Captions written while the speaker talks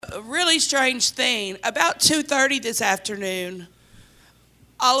a really strange thing. About 2:30 this afternoon,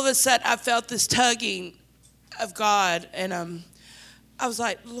 all of a sudden I felt this tugging of God, and I was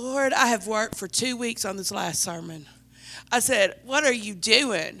like, Lord, I have worked for 2 weeks on this last sermon. I said, what are you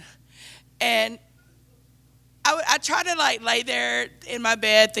doing? And I try to like lay there in my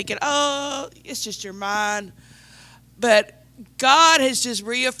bed thinking, oh, it's just your mind. But God has just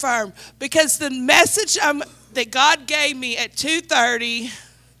reaffirmed, because the message that God gave me at 2:30,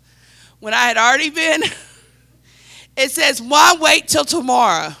 when I had already been, it says, why wait till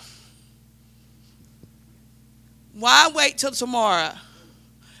tomorrow? Why wait till tomorrow?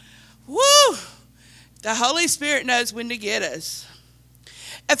 Woo! The Holy Spirit knows when to get us.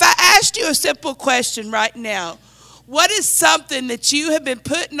 If I asked you a simple question right now, what is something that you have been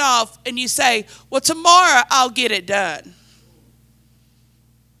putting off and you say, well, tomorrow I'll get it done?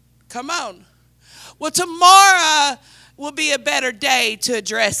 Come on. Well, tomorrow will be a better day to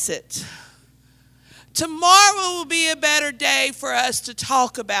address it. Tomorrow will be a better day for us to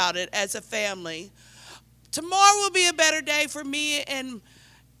talk about it as a family. Tomorrow will be a better day for me, and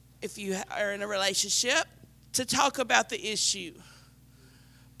if you are in a relationship, to talk about the issue.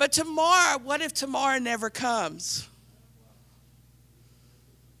 But tomorrow, what if tomorrow never comes?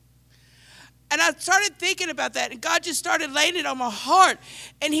 And I started thinking about that, and God just started laying it on my heart.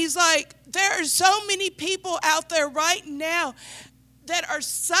 And he's like, there are so many people out there right now that are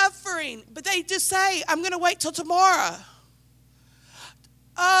suffering, but they just say, I'm going to wait till tomorrow.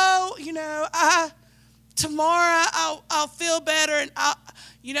 Oh, tomorrow I'll feel better, and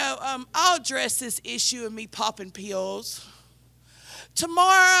I'll address this issue of me popping pills.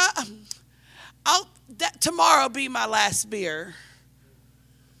 Tomorrow will be my last beer.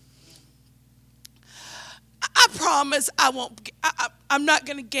 I promise I won't. I'm not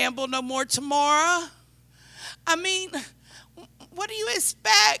going to gamble no more tomorrow. I mean, what do you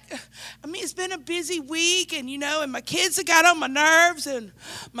expect? I mean, it's been a busy week, and and my kids have got on my nerves, and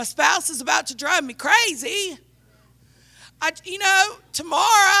my spouse is about to drive me crazy.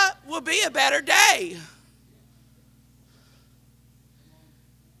 Tomorrow will be a better day.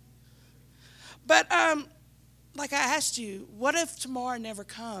 But like I asked you, what if tomorrow never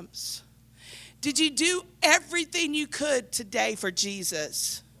comes? Did you do everything you could today for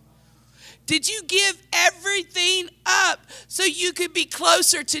Jesus? Did you give everything up so you could be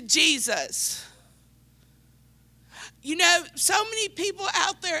closer to Jesus? So many people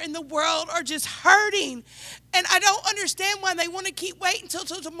out there in the world are just hurting, and I don't understand why they want to keep waiting till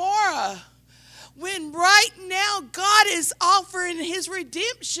tomorrow. When right now God is offering his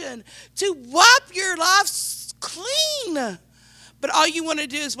redemption to wipe your life clean. But all you want to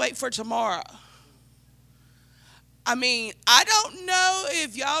do is wait for tomorrow. I mean, I don't know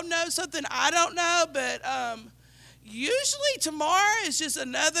if y'all know something I don't know, but usually tomorrow is just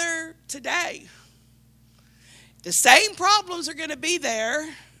another today. The same problems are going to be there.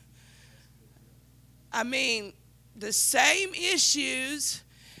 I mean, the same issues.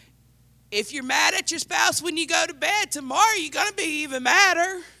 If you're mad at your spouse when you go to bed, tomorrow you're going to be even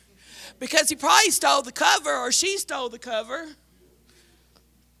madder because he probably stole the cover or she stole the cover.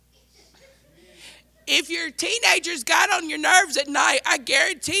 If your teenagers got on your nerves at night, I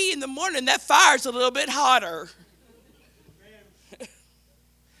guarantee you in the morning that fire's a little bit hotter.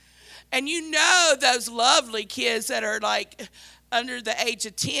 And those lovely kids that are like under the age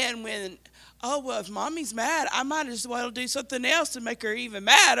of 10 when, if mommy's mad, I might as well do something else to make her even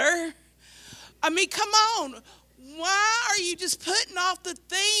madder. I mean, come on. Why are you just putting off the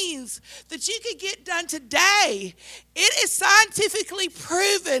things that you could get done today? It is scientifically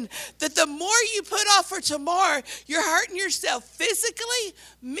proven that the more you put off for tomorrow, you're hurting yourself physically,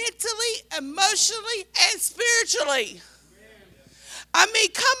 mentally, emotionally, and spiritually. I mean,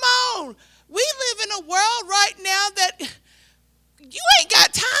 come on. We live in a world right now that you ain't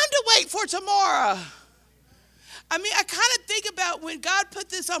got time to wait for tomorrow. I mean, I kind of think about when God put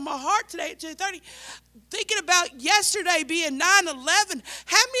this on my heart today at 2:30, thinking about yesterday being 9/11.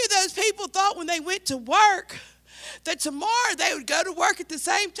 How many of those people thought when they went to work that tomorrow they would go to work at the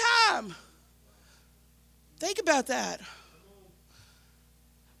same time? Think about that.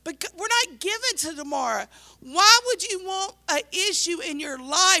 But we're not given to tomorrow. Why would you want an issue in your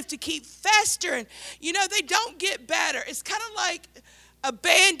life to keep festering? They don't get better. It's kind of like a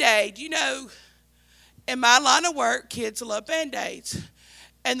Band-Aid. In my line of work, kids love Band-Aids.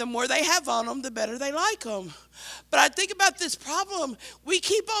 And the more they have on them, the better they like them. But I think about this problem. We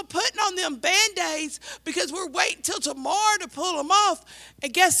keep on putting on them Band-Aids because we're waiting till tomorrow to pull them off.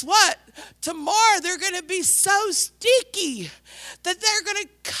 And guess what? Tomorrow they're going to be so sticky that they're going to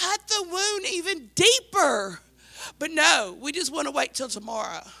cut the wound even deeper. But no, we just want to wait till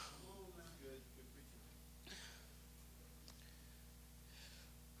tomorrow.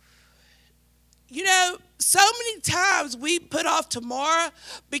 so many times we put off tomorrow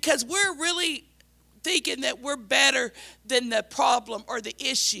because we're really thinking that we're better than the problem or the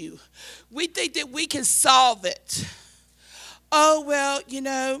issue. We think that we can solve it. Oh, well,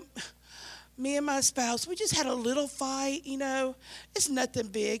 me and my spouse, we just had a little fight, it's nothing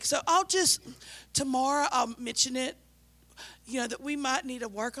big. So tomorrow I'll mention it, that we might need to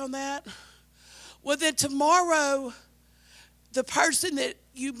work on that. Well, then tomorrow, the person that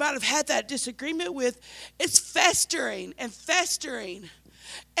you might have had that disagreement with is festering and festering.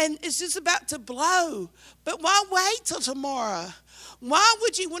 And it's just about to blow. But why wait till tomorrow? Why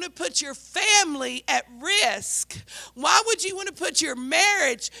would you want to put your family at risk? Why would you want to put your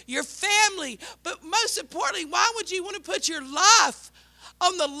marriage, your family, but most importantly, why would you want to put your life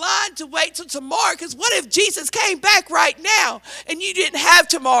on the line to wait till tomorrow? Because what if Jesus came back right now and you didn't have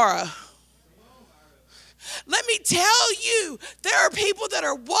tomorrow? Let me tell you, there are people that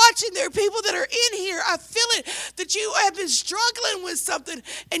are watching, there are people that are in here. I feel it, that you have been struggling with something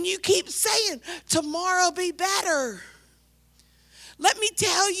and you keep saying, tomorrow will be better. Let me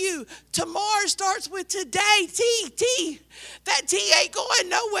tell you, tomorrow starts with today. That T ain't going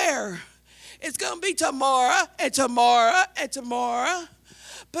nowhere. It's going to be tomorrow and tomorrow and tomorrow.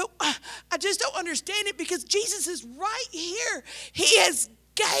 But I just don't understand it because Jesus is right here. He has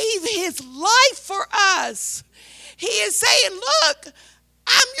gave his life for us. He is saying, look,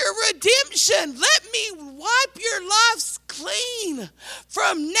 I'm your redemption. Let me wipe your lives clean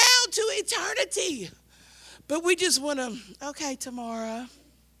from now to eternity. But we just want to, okay, tomorrow.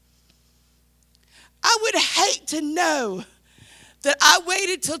 I would hate to know that I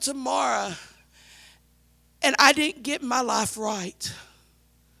waited till tomorrow and I didn't get my life right.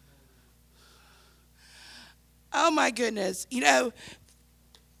 Oh my goodness.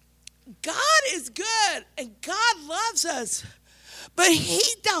 God is good and God loves us. But he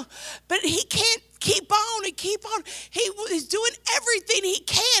can't keep on and keep on. He's doing everything he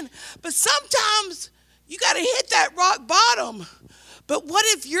can. But sometimes you got to hit that rock bottom. But what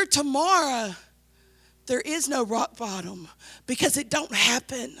if you're tomorrow, there is no rock bottom because it don't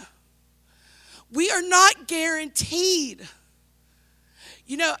happen. We are not guaranteed.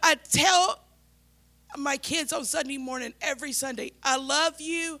 I tell my kids on Sunday morning, every Sunday, I love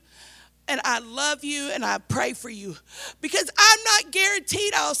you and I pray for you. Because I'm not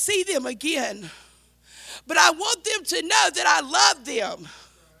guaranteed I'll see them again. But I want them to know that I love them.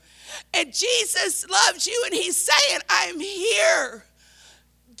 And Jesus loves you and he's saying, I'm here.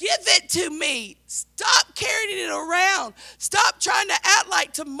 Give it to me. Stop carrying it around. Stop trying to act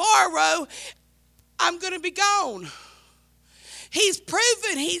like tomorrow I'm going to be gone. He's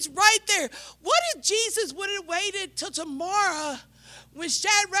proven he's right there. What if Jesus would have waited till tomorrow when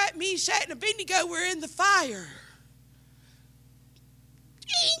Shadrach, Meshach, and Abednego were in the fire?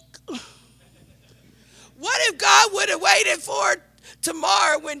 What if God would have waited for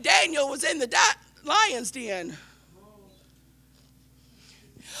tomorrow when Daniel was in the lion's den?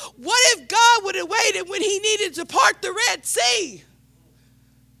 What if God would have waited when he needed to part the Red Sea?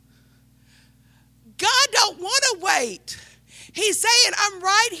 God don't want to wait. He's saying, I'm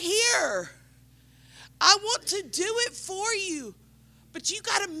right here. I want to do it for you. But you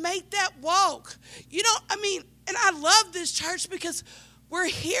got to make that walk. And I love this church because we're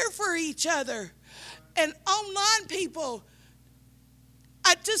here for each other. And online people,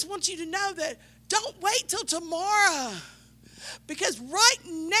 I just want you to know that don't wait till tomorrow. Because right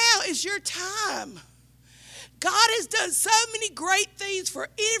now is your time. God has done so many great things for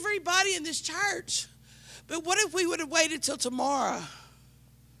everybody in this church. But what if we would have waited till tomorrow?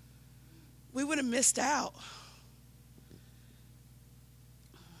 We would have missed out.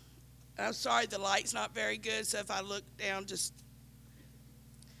 I'm sorry, the light's not very good, so if I look down, just...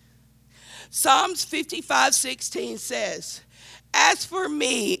 Psalms 55:16 says, as for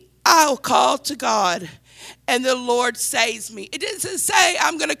me, I'll call to God, and the Lord saves me. It doesn't say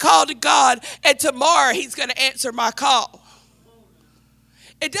I'm going to call to God, and tomorrow he's going to answer my call.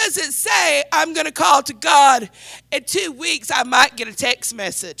 It doesn't say I'm going to call to God, in 2 weeks I might get a text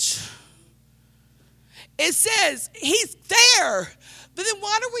message. It says he's there. But then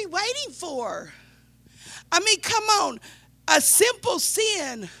what are we waiting for? Come on. A simple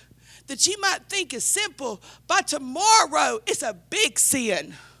sin that you might think is simple, by tomorrow it's a big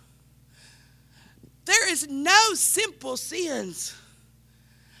sin. There is no simple sins.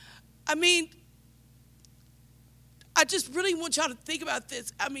 I just really want y'all to think about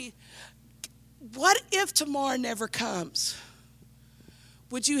this. What if tomorrow never comes?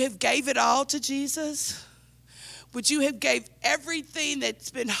 Would you have gave it all to Jesus? Would you have gave everything that's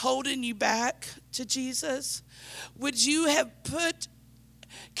been holding you back to Jesus? Would you have put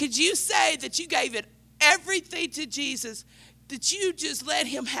Could you say that you gave it everything to Jesus, that you just let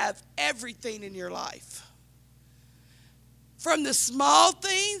him have everything in your life? From the small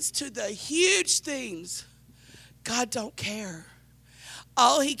things to the huge things, God don't care.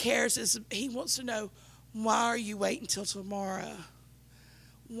 All he cares is he wants to know, why are you waiting till tomorrow?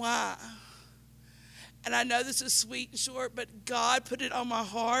 Why? And I know this is sweet and short, but God put it on my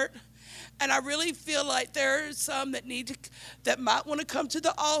heart. And I really feel like there are some that might want to come to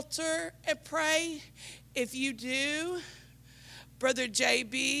the altar and pray. If you do, Brother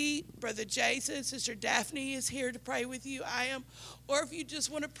JB, Brother Jason, Sister Daphne is here to pray with you. I am. Or if you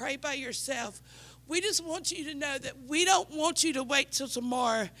just want to pray by yourself, we just want you to know that we don't want you to wait till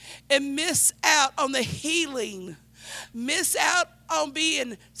tomorrow and miss out on the healing, miss out on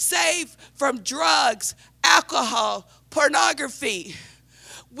being saved from drugs, alcohol, pornography.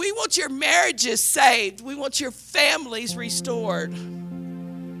 We want your marriages saved. We want your families restored.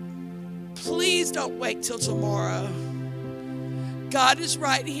 Please don't wait till tomorrow. God is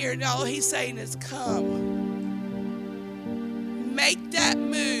right here, and all he's saying is come. Make that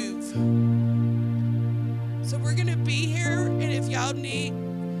move. So we're going to be here, and if y'all need,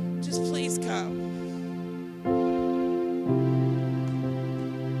 just please come.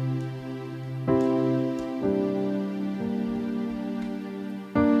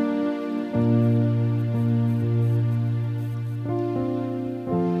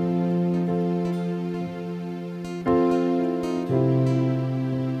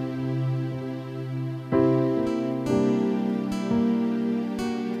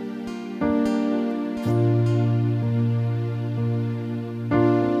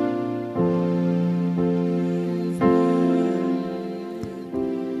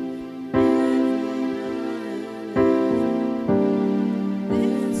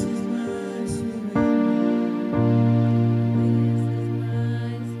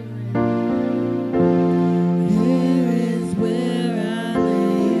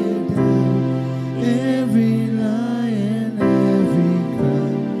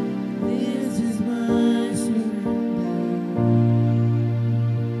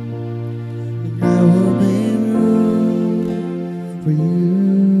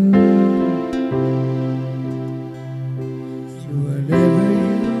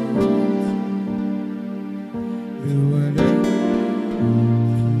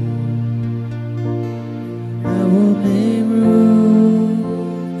 I will make